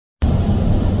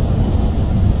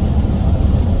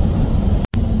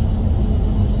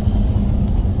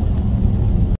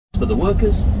the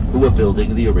workers who were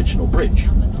building the original bridge.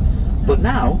 But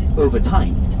now, over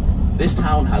time, this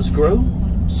town has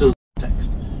grown, so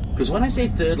context. Because when I say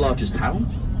third largest town,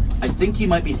 I think you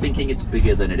might be thinking it's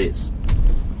bigger than it is.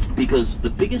 Because the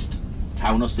biggest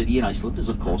town or city in Iceland is,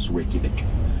 of course, Reykjavik.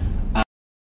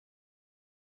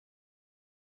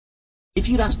 If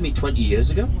you'd asked me 20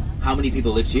 years ago how many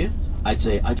people lived here, I'd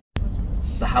say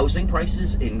the housing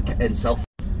prices in Selfoss.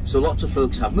 So lots of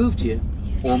folks have moved here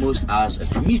almost as a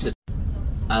commuter.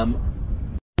 I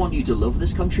want you to love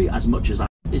this country as much as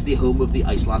is the home of the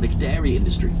Icelandic dairy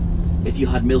industry. If you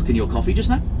had milk in your coffee just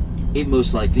now, it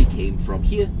most likely came from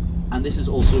here, and this is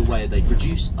also where they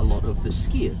produce a lot of the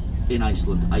skyr in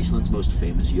Iceland, Iceland's most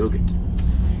famous yogurt.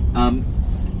 Number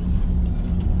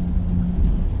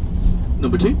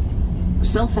 2,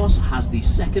 Selfoss has the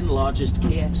second largest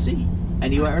KFC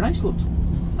anywhere in Iceland.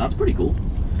 That's pretty cool.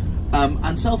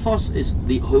 And Selfoss is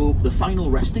the final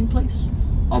resting place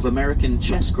of American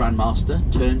chess grandmaster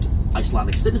turned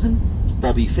Icelandic citizen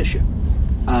Bobby Fischer.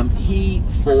 He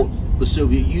fought the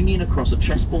Soviet Union across a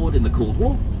chessboard in the Cold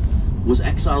War, was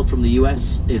exiled from the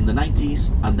US in the 90s,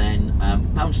 and then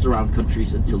bounced around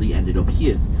countries until he ended up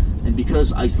here. And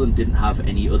because Iceland didn't have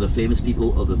any other famous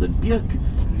people other than Björk,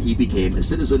 he became a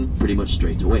citizen pretty much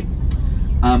straight away.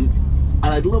 And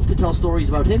I'd love to tell stories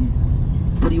about him,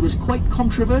 but he was quite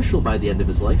controversial by the end of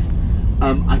his life.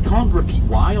 I can't repeat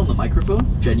why on the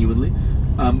microphone, genuinely,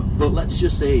 but let's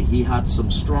just say he had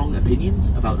some strong opinions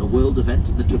about a world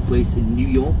event that took place in New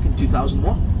York in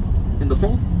 2001, in the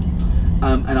fall,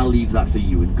 and I'll leave that for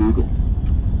you in Google.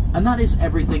 And that is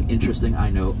everything interesting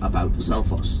I know about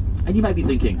Selfoss. And you might be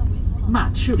thinking,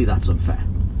 Matt, surely that's unfair.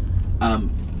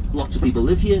 Lots of people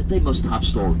live here, they must have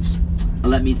stories.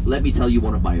 Let me tell you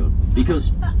one of my own,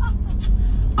 because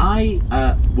I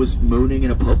was moaning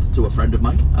in a pub to a friend of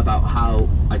mine about how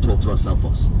I talked about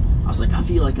Selfoss. I was like, I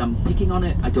feel like I'm picking on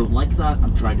it, I don't like that,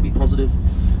 I'm trying to be positive.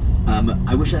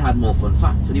 I wish I had more fun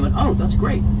facts. And he went, oh, that's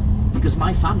great, because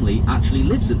my family actually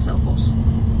lives in Selfoss.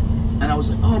 And I was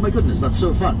like, oh my goodness, that's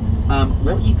so fun.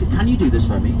 Can you do this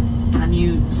for me? Can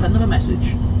you send them a message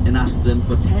and ask them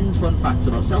for 10 fun facts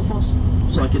about Selfoss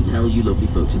so I can tell you lovely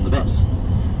folks in the bus?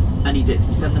 And he did,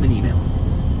 he sent them an email.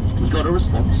 He got a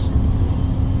response.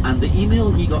 And the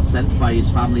email he got sent by his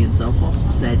family in Selfoss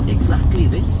said exactly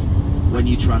this when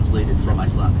you translate it from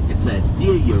Icelandic. It said,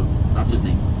 Dear Jón, that's his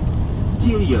name.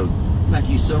 Dear Jón, thank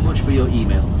you so much for your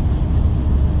email.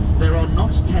 There are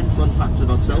not 10 fun facts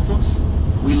about Selfoss.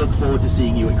 We look forward to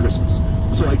seeing you at Christmas.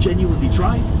 So I genuinely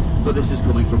tried, but this is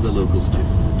coming from the locals too.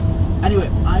 Anyway,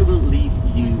 I will leave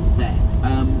you there.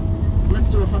 Let's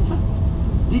do a fun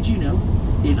fact. Did you know,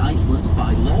 in Iceland,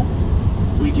 by law,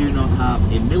 we do not have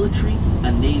a military,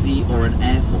 a navy, or an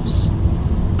air force.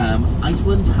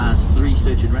 Iceland has 3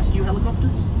 search and rescue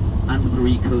helicopters and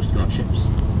 3 Coast Guard ships.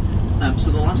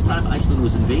 So the last time Iceland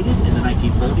was invaded in the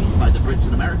 1940s by the Brits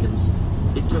and Americans,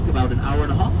 it took about an hour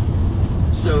and a half.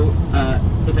 So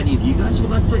if any of you guys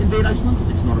would like to invade Iceland,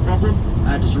 it's not a problem.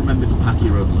 Just remember to pack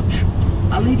your own lunch.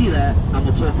 I'll leave you there, and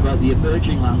we'll talk about the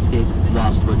emerging landscape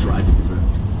whilst we're driving.